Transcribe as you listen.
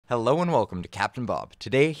Hello and welcome to Captain Bob.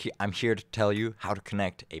 Today I'm here to tell you how to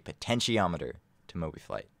connect a potentiometer to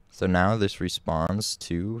MobiFlight. So now this responds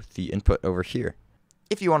to the input over here.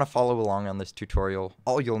 If you want to follow along on this tutorial,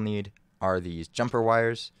 all you'll need are these jumper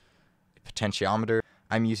wires, a potentiometer.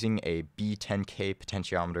 I'm using a B10K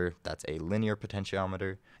potentiometer, that's a linear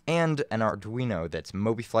potentiometer, and an Arduino that's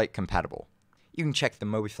MobiFlight compatible. You can check the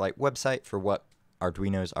MobiFlight website for what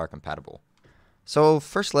Arduinos are compatible. So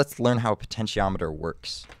first let's learn how a potentiometer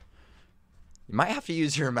works. You might have to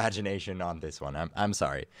use your imagination on this one, I'm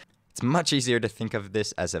sorry. It's much easier to think of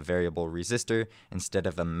this as a variable resistor instead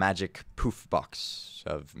of a magic poof box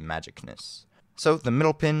of magicness. So the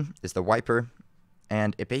middle pin is the wiper,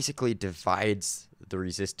 and it basically divides the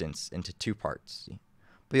resistance into two parts.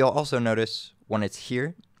 But you'll also notice when it's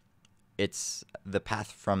here, it's the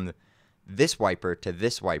path from this wiper to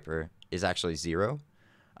this wiper is actually 0.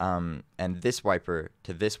 And this wiper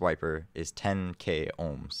to this wiper is 10k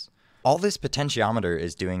ohms. All this potentiometer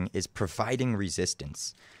is doing is providing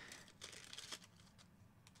resistance.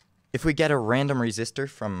 If we get a random resistor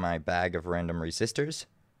from my bag of random resistors,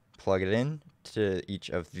 plug it in to each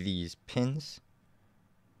of these pins,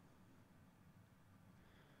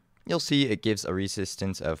 you'll see it gives a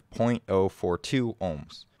resistance of 0.042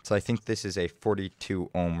 ohms. So I think this is a 42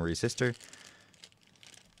 ohm resistor.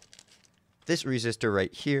 This resistor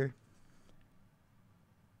right here,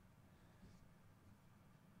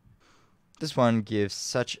 this one gives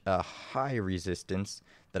such a high resistance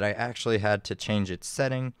that I actually had to change its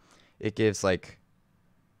setting. It gives like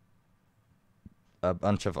a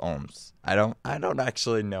bunch of ohms. I don't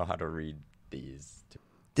actually know how to read these.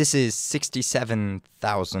 This is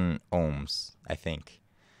 67,000 ohms, I think.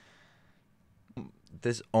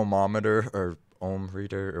 This ohmometer or ohm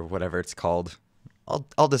reader or whatever it's called,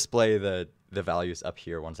 I'll display the values up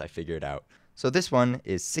here once I figure it out. So this one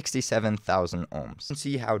is 67,000 ohms. You can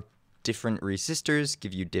see how different resistors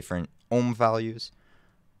give you different ohm values.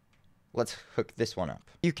 Let's hook this one up.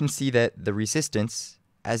 You can see that the resistance,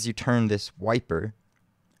 as you turn this wiper,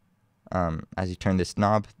 as you turn this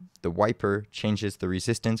knob, the wiper changes the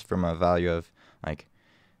resistance from a value of like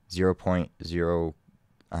 0.0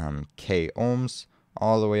 k ohms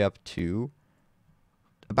all the way up to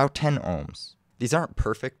about 10 ohms. These aren't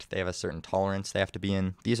perfect. They have a certain tolerance they have to be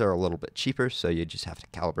in. These are a little bit cheaper, so you just have to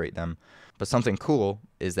calibrate them. But something cool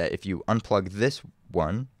is that if you unplug this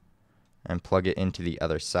one and plug it into the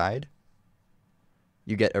other side,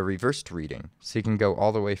 you get a reversed reading. So you can go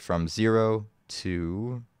all the way from 0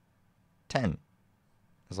 to 10,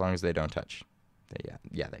 as long as they don't touch.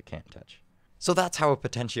 They can't touch. So that's how a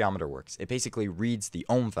potentiometer works. It basically reads the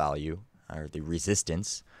ohm value, or the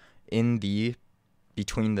resistance, in the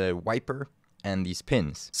between the wiper and these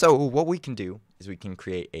pins. So what we can do is we can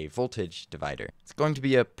create a voltage divider. It's going to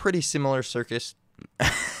be a pretty similar circuit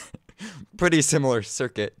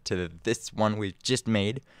to this one we've just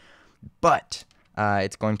made, but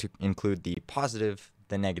it's going to include the positive,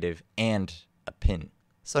 the negative, and a pin.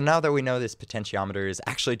 So now that we know this potentiometer is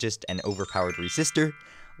actually just an overpowered resistor,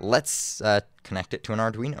 let's connect it to an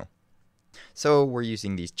Arduino. So we're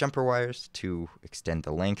using these jumper wires to extend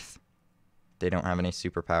the length. They don't have any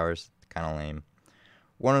superpowers, kind of lame.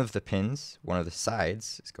 One of the pins, one of the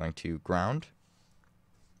sides, is going to ground.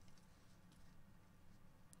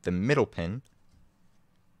 The middle pin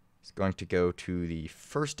is going to go to the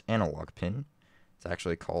first analog pin. It's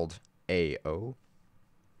actually called AO.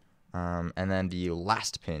 And then the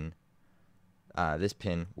last pin, this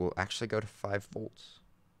pin, will actually go to 5 volts.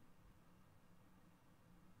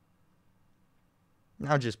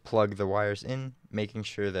 Now just plug the wires in, making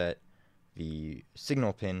sure that the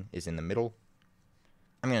signal pin is in the middle.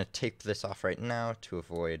 I'm going to tape this off right now to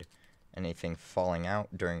avoid anything falling out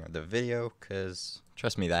during the video, because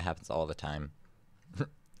trust me, that happens all the time.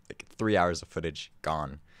 Like 3 hours of footage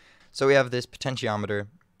gone. So we have this potentiometer,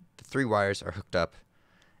 the 3 wires are hooked up,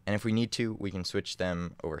 and if we need to, we can switch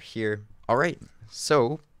them over here. Alright,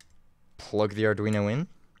 so plug the Arduino in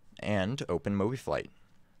and open MobiFlight.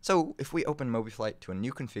 So if we open MobiFlight to a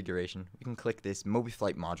new configuration, we can click this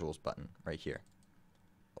MobiFlight modules button right here.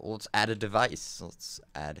 Let's add a device. Let's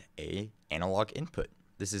add a analog input.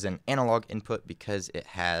 This is an analog input because it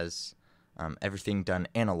has everything done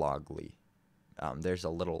analogly. There's a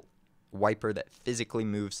little wiper that physically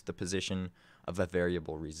moves the position of a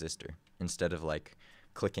variable resistor instead of like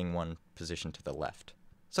clicking one position to the left.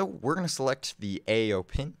 So we're going to select the AO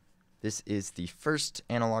pin. This is the first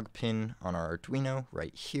analog pin on our Arduino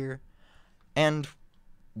right here, and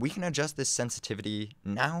we can adjust this sensitivity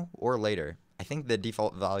now or later. I think the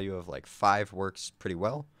default value of like 5 works pretty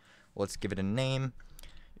well. Let's give it a name.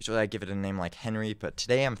 Usually I give it a name like Henry, but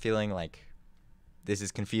today I'm feeling like this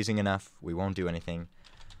is confusing enough. We won't do anything.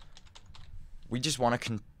 We just want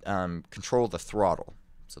to control the throttle.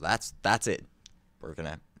 So that's it. We're going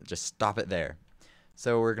to just stop it there.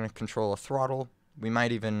 So we're going to control a throttle. We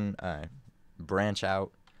might even branch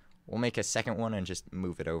out. We'll make a second one and just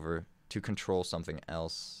move it over to control something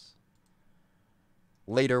else.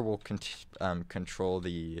 Later we'll control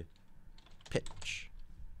the pitch.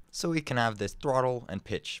 So we can have this throttle and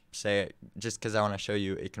pitch. Say, just because I want to show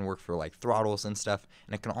you, it can work for like throttles and stuff,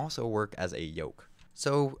 and it can also work as a yoke.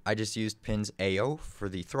 So I just used pins AO for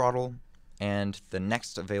the throttle and the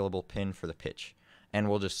next available pin for the pitch. And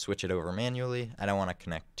we'll just switch it over manually. I don't want to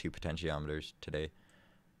connect two potentiometers today.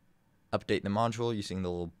 Update the module using the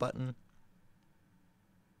little button.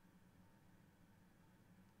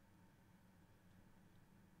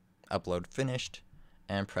 Upload finished,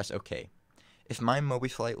 and press OK. If my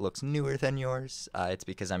MobiFlight looks newer than yours, it's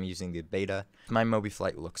because I'm using the beta. If my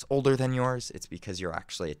MobiFlight looks older than yours, it's because you're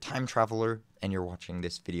actually a time traveler and you're watching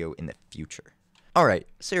this video in the future. Alright,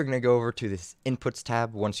 so you're going to go over to this Inputs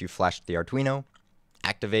tab once you flashed the Arduino.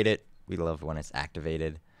 Activate it. We love when it's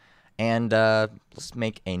activated. And let's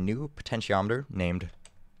make a new potentiometer named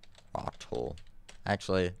throttle.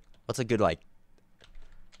 Actually, what's a good, like,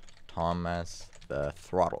 Thomas the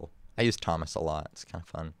throttle? I use Thomas a lot. It's kind of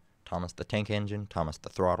fun. Thomas the tank engine, Thomas the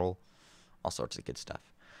throttle, all sorts of good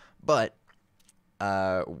stuff. But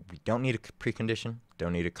we don't need a precondition,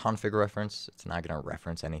 don't need a config reference. It's not going to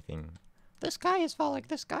reference anything. The sky is falling,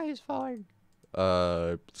 the sky is falling.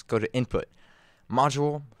 Let's go to input.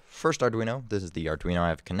 Module, first Arduino. This is the Arduino I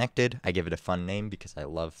have connected. I give it a fun name because I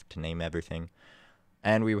love to name everything.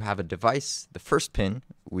 And we have a device. The first pin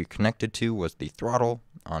we connected to was the throttle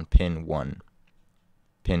on pin 1,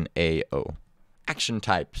 pin AO. Action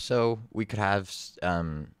type. So we could have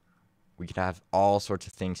all sorts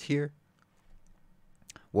of things here.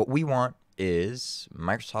 What we want is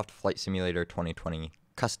Microsoft Flight Simulator 2020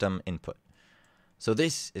 custom input. So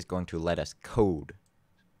this is going to let us code.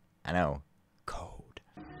 I know, code.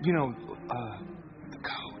 You know, the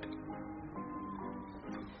code.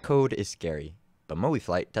 Code is scary, but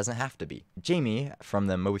MobiFlight doesn't have to be. Jamie from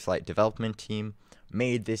the MobiFlight development team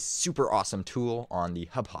made this super awesome tool on the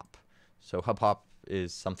HubHop. So HubHop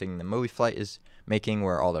is something the MobiFlight is making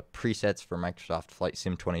where all the presets for Microsoft Flight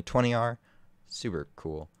Sim 2020 are. Super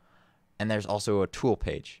cool. And there's also a tool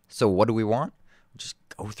page. So what do we want? Just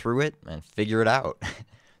go through it and figure it out.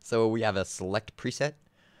 So we have a select preset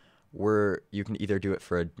where you can either do it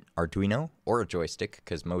for an Arduino or a joystick,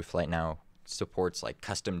 because MobiFlight now supports like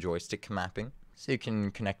custom joystick mapping. So you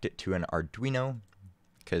can connect it to an Arduino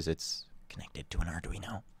because it's connected to an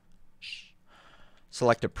Arduino.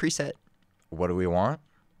 Select a preset. What do we want?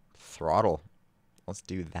 Throttle. Let's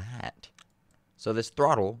do that. So this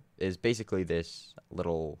throttle is basically this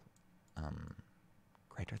little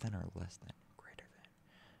greater than or less than, greater than.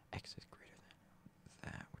 X is greater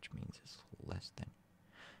than that, which means it's less than.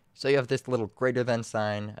 So you have this little greater than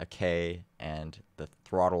sign, a K, and the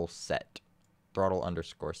throttle set. Throttle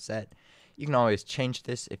underscore set. You can always change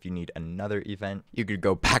this if you need another event. You could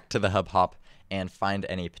go back to the HubHop and find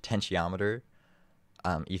any potentiometer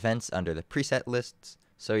events under the preset lists.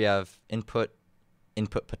 So you have input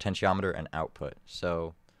potentiometer, and output.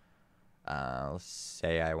 So let's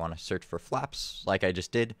say I want to search for flaps like I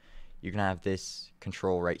just did. You can have this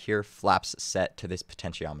control right here, flaps set to this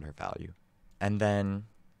potentiometer value. And then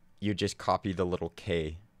you just copy the little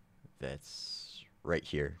K that's right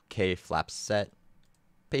here. K flaps set,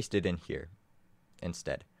 paste it in here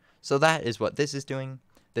instead. So that is what this is doing.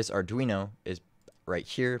 This Arduino is right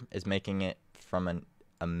here is making it from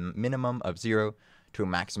a minimum of 0 to a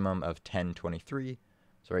maximum of 1023.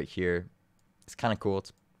 So right here, it's kind of cool.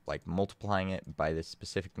 It's like multiplying it by this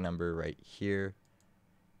specific number right here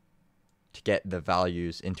to get the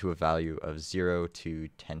values into a value of 0 to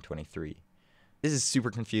 1023. This is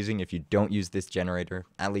super confusing if you don't use this generator,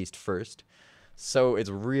 at least first. So it's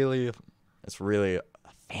really a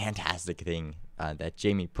fantastic thing that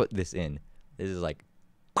Jamie put this in. This is like,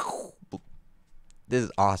 this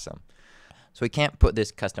is awesome. So we can't put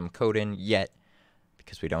this custom code in yet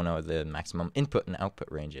because we don't know what the maximum input and output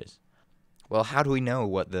range is. Well, how do we know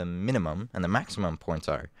what the minimum and the maximum points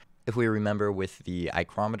are? If we remember with the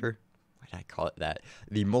micrometer, why did I call it that?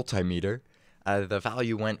 The multimeter, the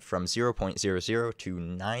value went from 0.00 to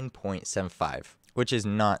 9.75, which is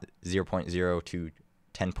not 0.0 to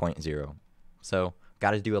 10.0. So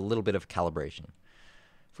got to do a little bit of calibration.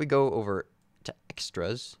 If we go over to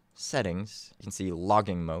extras, settings, you can see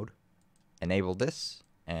logging mode. Enable this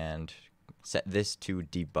and set this to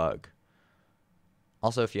debug.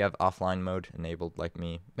 Also, if you have offline mode enabled like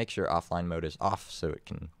me, make sure offline mode is off so it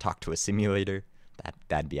can talk to a simulator.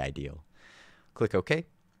 That'd be ideal. Click OK,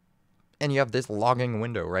 and you have this logging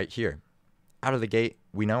window right here. Out of the gate,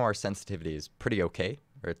 we know our sensitivity is pretty okay,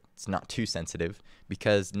 or it's not too sensitive,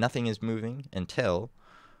 because nothing is moving until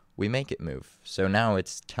we make it move. So now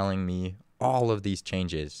it's telling me all of these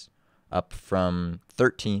changes up from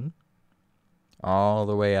 13 all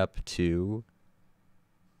the way up to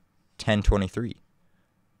 1023.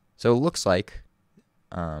 So it looks like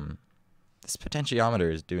this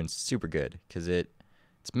potentiometer is doing super good, because its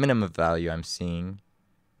minimum value I'm seeing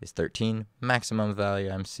is 13, maximum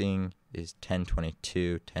value I'm seeing is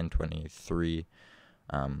 1022, 1023,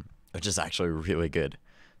 which is actually really good.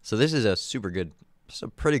 So this is a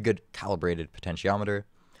pretty good calibrated potentiometer.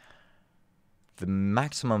 The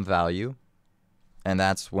maximum value, and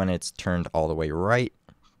that's when it's turned all the way right.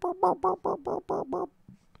 Oh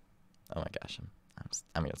my gosh,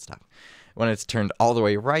 I'm gonna stop. When it's turned all the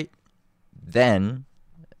way right, then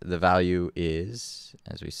the value is,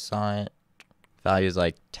 as we saw it, value is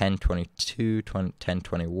like 1022,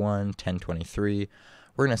 1021, 1023.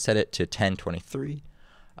 We're gonna set it to 1023.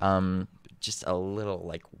 Just a little,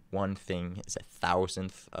 like, one thing is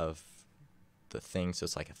 1/1000th of the thing, so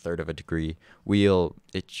it's like 1/3 of a degree.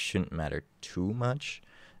 It shouldn't matter too much.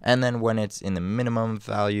 And then when it's in the minimum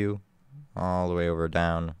value, all the way over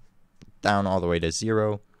down all the way to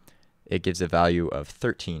 0, it gives a value of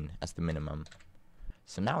 13 as the minimum.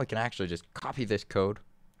 So now we can actually just copy this code,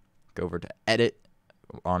 go over to edit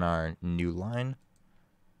on our new line,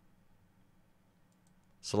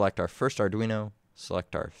 select our first Arduino,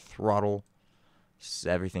 select our throttle. This is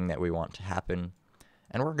everything that we want to happen.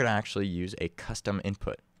 And we're going to actually use a custom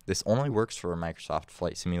input. This only works for Microsoft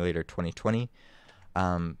Flight Simulator 2020,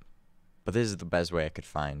 but this is the best way I could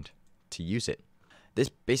find to use it. This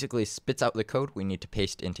basically spits out the code we need to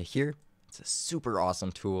paste into here. It's a super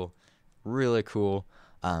awesome tool, really cool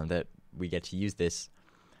that we get to use this.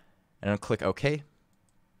 And I'll click OK.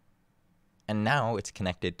 And now it's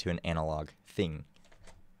connected to an analog thing.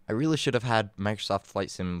 I really should have had Microsoft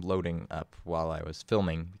Flight Sim loading up while I was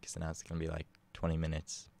filming, because now it's going to be like 20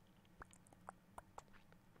 minutes.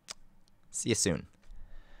 See you soon.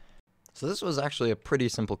 So this was actually a pretty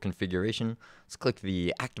simple configuration. Let's click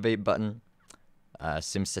the activate button.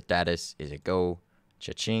 Sim status is a go.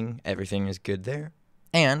 Cha-ching. Everything is good there.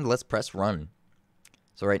 And let's press run.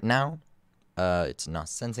 So right now, it's not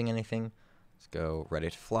sensing anything. Let's go ready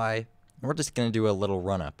to fly. And we're just going to do a little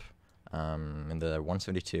run up in the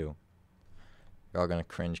 172. You're all going to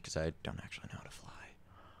cringe because I don't actually know how to fly.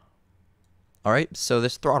 Alright, so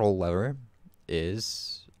this throttle lever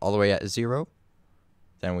is all the way at 0.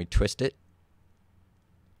 Then we twist it.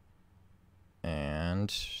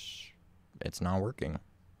 And it's not working.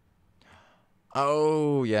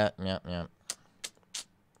 Oh, yeah.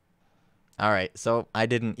 Alright, so I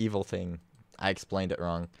did an evil thing. I explained it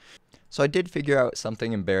wrong. So I did figure out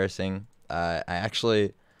something embarrassing. I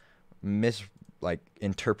actually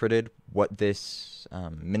interpreted what this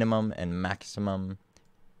minimum and maximum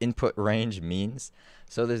input range means.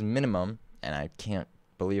 So this minimum, and I can't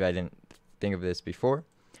believe I didn't think of this before,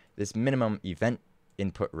 this minimum event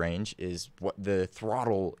input range is what the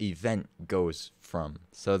throttle event goes from.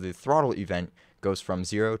 So the throttle event goes from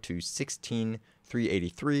 0 to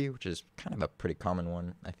 16383, which is kind of a pretty common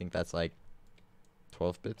one. I think that's like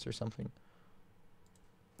 12 bits or something.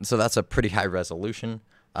 So that's a pretty high resolution.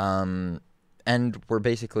 And we're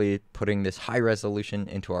basically putting this high resolution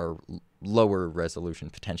into our lower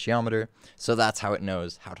resolution potentiometer. So that's how it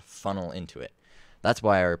knows how to funnel into it. That's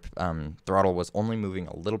why our throttle was only moving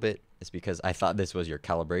a little bit. It's because I thought this was your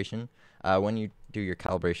calibration. When you do your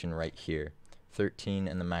calibration right here, 13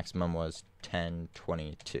 and the maximum was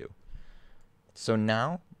 1022. So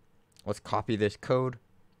now let's copy this code.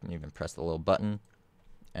 You can even press the little button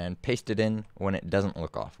and paste it in when it doesn't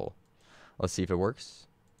look awful. Let's see if it works.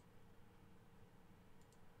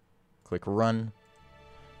 Click run.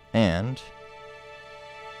 And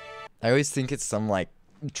I always think it's some like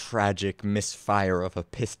tragic misfire of a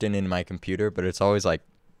piston in my computer, but it's always like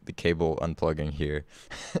the cable unplugging here.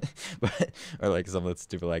 Or like something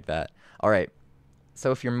stupid like that. Alright,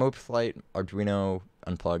 so if your MobiFlight Arduino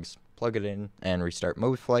unplugs, plug it in and restart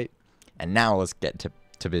MobiFlight. And now let's get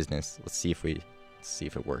to business. Let's see if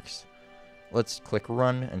it works. Let's click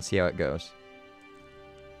run and see how it goes.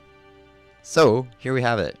 So here we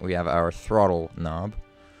have it. We have our throttle knob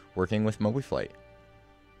working with MobiFlight.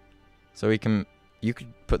 So you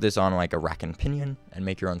could put this on like a rack and pinion and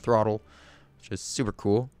make your own throttle, which is super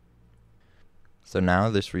cool. So now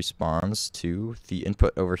this responds to the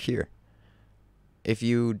input over here. If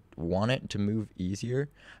you want it to move easier,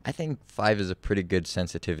 I think 5 is a pretty good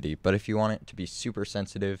sensitivity, but if you want it to be super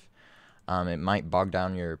sensitive, It might bog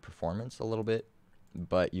down your performance a little bit,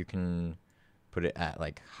 but you can put it at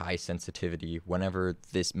like high sensitivity. Whenever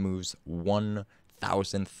this moves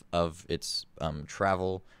 1/1000th of its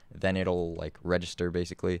travel, then it'll like register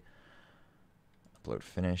basically. Upload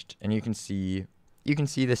finished, and you can see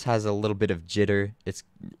this has a little bit of jitter. It's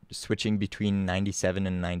switching between 97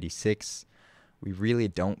 and 96. We really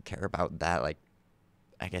don't care about that, like,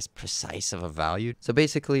 I guess, precise of a value. So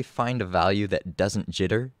basically find a value that doesn't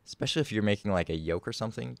jitter, especially if you're making like a yoke or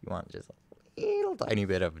something. You want just a little tiny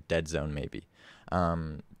bit of dead zone maybe,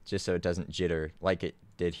 just so it doesn't jitter like it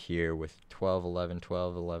did here with 12, 11,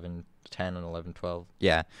 12, 11, 10, and 11, 12.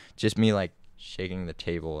 Yeah, just me like shaking the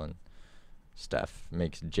table and stuff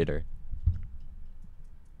makes jitter.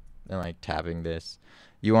 And like tapping this,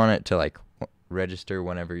 you want it to like register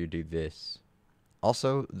whenever you do this.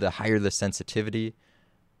 Also, the higher the sensitivity,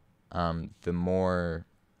 the more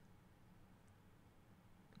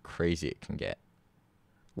crazy it can get.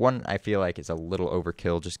 One, I feel like it's a little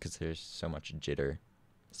overkill just because there's so much jitter,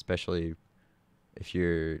 especially if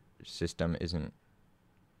your system isn't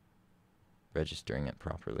registering it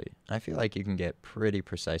properly. I feel like you can get pretty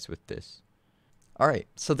precise with this. Alright,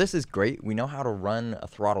 so this is great. We know how to run a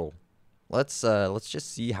throttle. Let's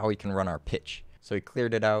just see how we can run our pitch. So we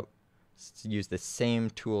cleared it out. Let's use the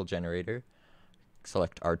same tool generator.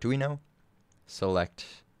 Select Arduino. Select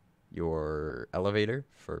your elevator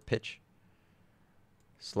for pitch.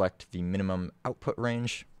 Select the minimum output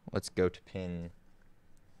range. Let's go to pin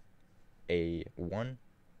A1.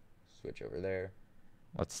 Switch over there.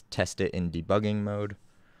 Let's test it in debugging mode.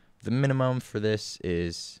 The minimum for this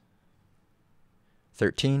is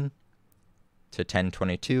 13 to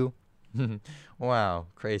 1022. Wow,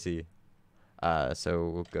 crazy. So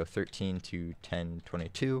we'll go 13 to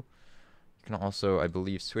 1022. You can also, I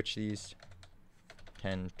believe, switch these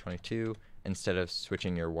 1022 instead of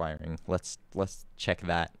switching your wiring. Let's check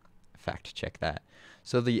that, fact check that.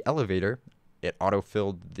 So the elevator, it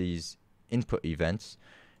auto-filled these input events.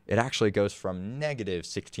 It actually goes from negative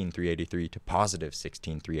 16383 to positive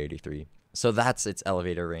 16383. So that's its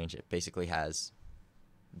elevator range. It basically has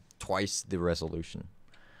twice the resolution.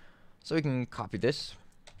 So we can copy this,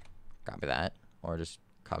 copy that, or just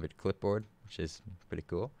copy to clipboard, which is pretty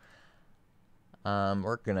cool.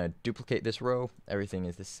 We're gonna duplicate this row. Everything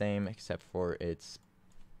is the same except for its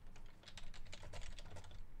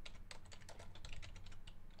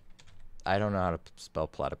I don't know how to spell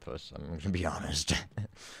platypus, I'm gonna be honest.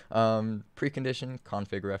 Precondition,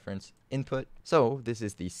 config reference, input. So this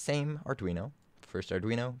is the same Arduino, first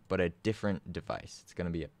Arduino, but a different device. It's gonna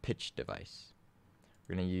be a pitch device.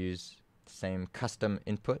 We're gonna use the same custom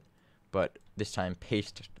input, but this time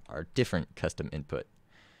paste our different custom input,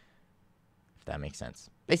 if that makes sense.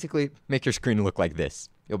 Basically, make your screen look like this.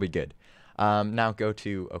 You'll be good. Now go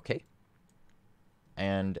to OK,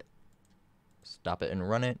 and stop it and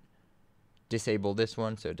run it. Disable this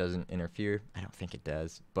one so it doesn't interfere. I don't think it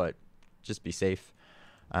does, but just be safe.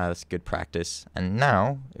 That's good practice. And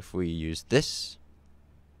now, if we use this,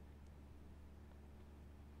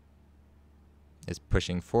 it's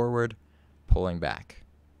pushing forward, pulling back.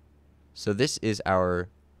 So this is our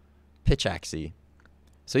pitch axis.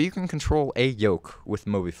 So you can control a yoke with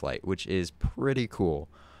MobiFlight, which is pretty cool.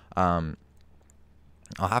 I'll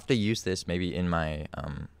have to use this maybe in my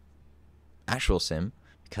actual sim,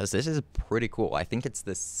 because this is pretty cool. I think it's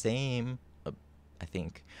the same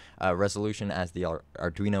resolution as the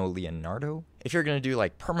Arduino Leonardo. If you're going to do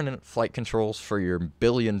like permanent flight controls for your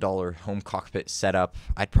billion-dollar home cockpit setup,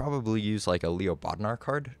 I'd probably use like a Leo Bodnar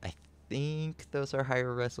card. I think those are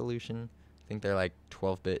higher resolution. I think they're like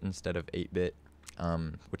 12-bit instead of 8-bit,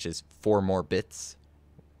 which is 4 more bits,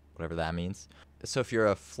 whatever that means. So if you're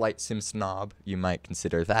a flight sim snob, you might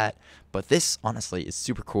consider that. But this honestly is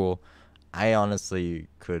super cool. I honestly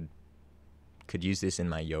could use this in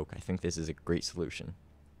my yoke. I think this is a great solution.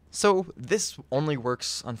 So this only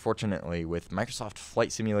works, unfortunately, with Microsoft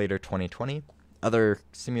Flight Simulator 2020. Other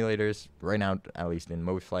simulators, right now, at least in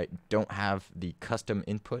MobiFlight, don't have the custom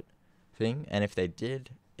input thing. And if they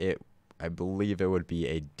did, I believe it would be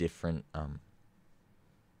a different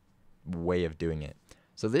way of doing it.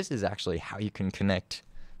 So this is actually how you can connect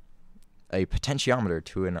a potentiometer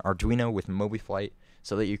to an Arduino with MobiFlight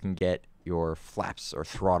so that you can get your flaps or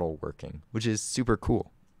throttle working, which is super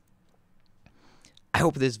cool. I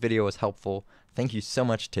hope this video was helpful. Thank you so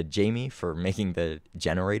much to Jamie for making the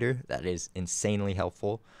generator. That is insanely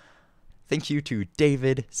helpful. Thank you to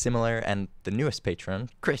David, Similar, and the newest patron,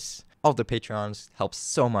 Chris. All the patrons help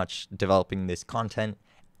so much developing this content,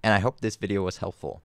 and I hope this video was helpful.